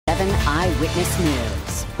7 Eyewitness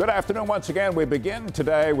News. Good afternoon once again. We begin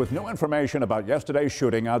today with new information about yesterday's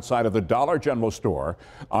shooting outside of the Dollar General store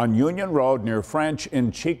on Union Road near French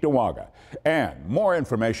in Cheektowaga. And more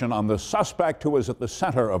information on the suspect who is at the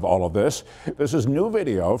center of all of this. This is new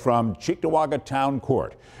video from Cheektowaga Town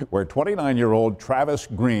Court, where 29-year-old Travis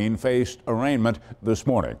Green faced arraignment this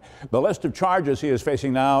morning. The list of charges he is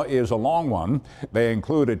facing now is a long one. They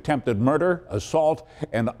include attempted murder, assault,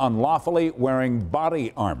 and unlawfully wearing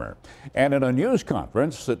body armor. And in a news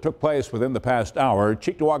conference that took place within the past hour,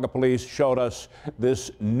 Cheektowaga police showed us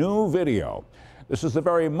this new video. This is the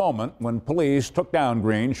very moment when police took down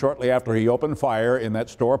Green shortly after he opened fire in that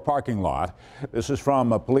store parking lot. This is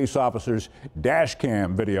from a police officer's dash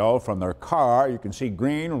cam video from their car. You can see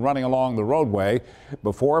Green running along the roadway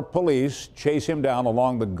before police chase him down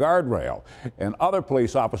along the guardrail and other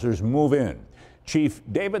police officers move in. Chief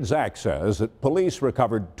David Zach says that police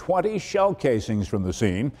recovered 20 shell casings from the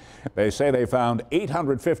scene. They say they found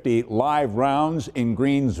 850 live rounds in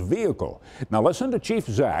Green's vehicle. Now listen to Chief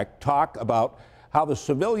Zach talk about how the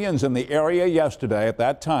civilians in the area yesterday at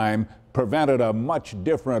that time prevented a much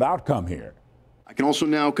different outcome here. I can also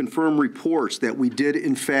now confirm reports that we did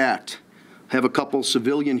in fact have a couple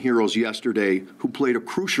civilian heroes yesterday who played a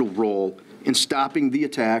crucial role in stopping the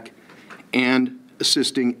attack and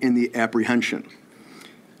assisting in the apprehension.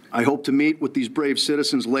 I hope to meet with these brave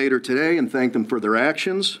citizens later today and thank them for their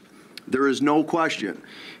actions. There is no question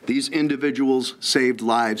these individuals saved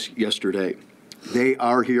lives yesterday. They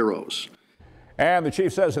are heroes. And the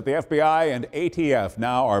chief says that the FBI and ATF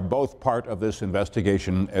now are both part of this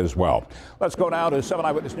investigation as well. Let's go now to 7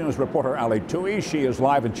 Eyewitness News reporter Ali Tui. She is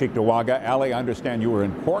live in Cheektowaga. Ali, I understand you were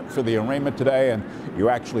in court for the arraignment today and you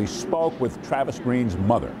actually spoke with Travis Green's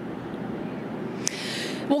mother.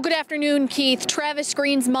 Well, good afternoon, Keith. Travis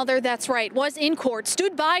Green's mother, that's right, was in court,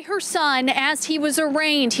 stood by her son as he was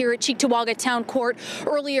arraigned here at Cheektowaga Town Court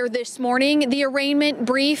earlier this morning. The arraignment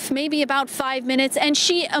brief, maybe about 5 minutes, and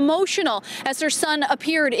she emotional as her son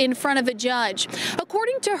appeared in front of a judge.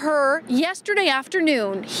 According to her, yesterday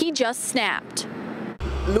afternoon, he just snapped.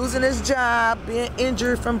 Losing his job, being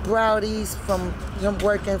injured from Browdy's, from him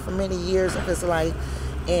working for many years of his life,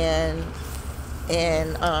 and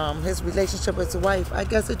his relationship with his wife, I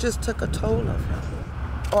guess it just took a toll of him.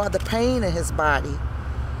 Or the pain in his body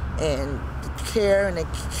and the care and the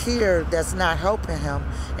care that's not helping him.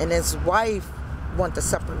 And his wife want the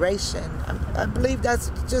separation. I believe that's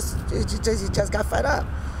he just got fed up.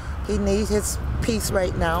 He needs his peace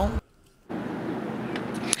right now.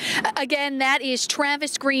 Again, that is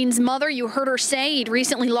Travis Green's mother. You heard her say he'd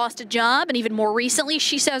recently lost a job, and even more recently,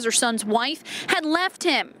 she says her son's wife had left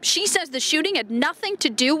him. She says the shooting had nothing to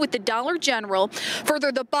do with the Dollar General.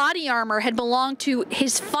 Further, the body armor had belonged to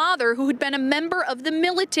his father, who had been a member of the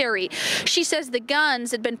military. She says the guns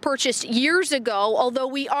had been purchased years ago, although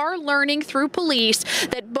we are learning through police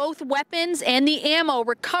that both weapons and the ammo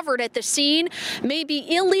recovered at the scene may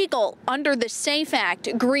be illegal under the SAFE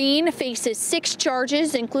Act. Green faces 6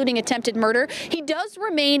 charges, including attempted murder. He does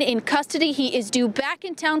remain in custody. He is due back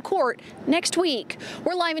in town court next week.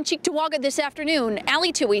 We're live in Cheektowaga this afternoon.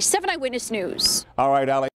 Ali Tui, 7 Eyewitness News. All right,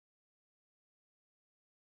 Ali.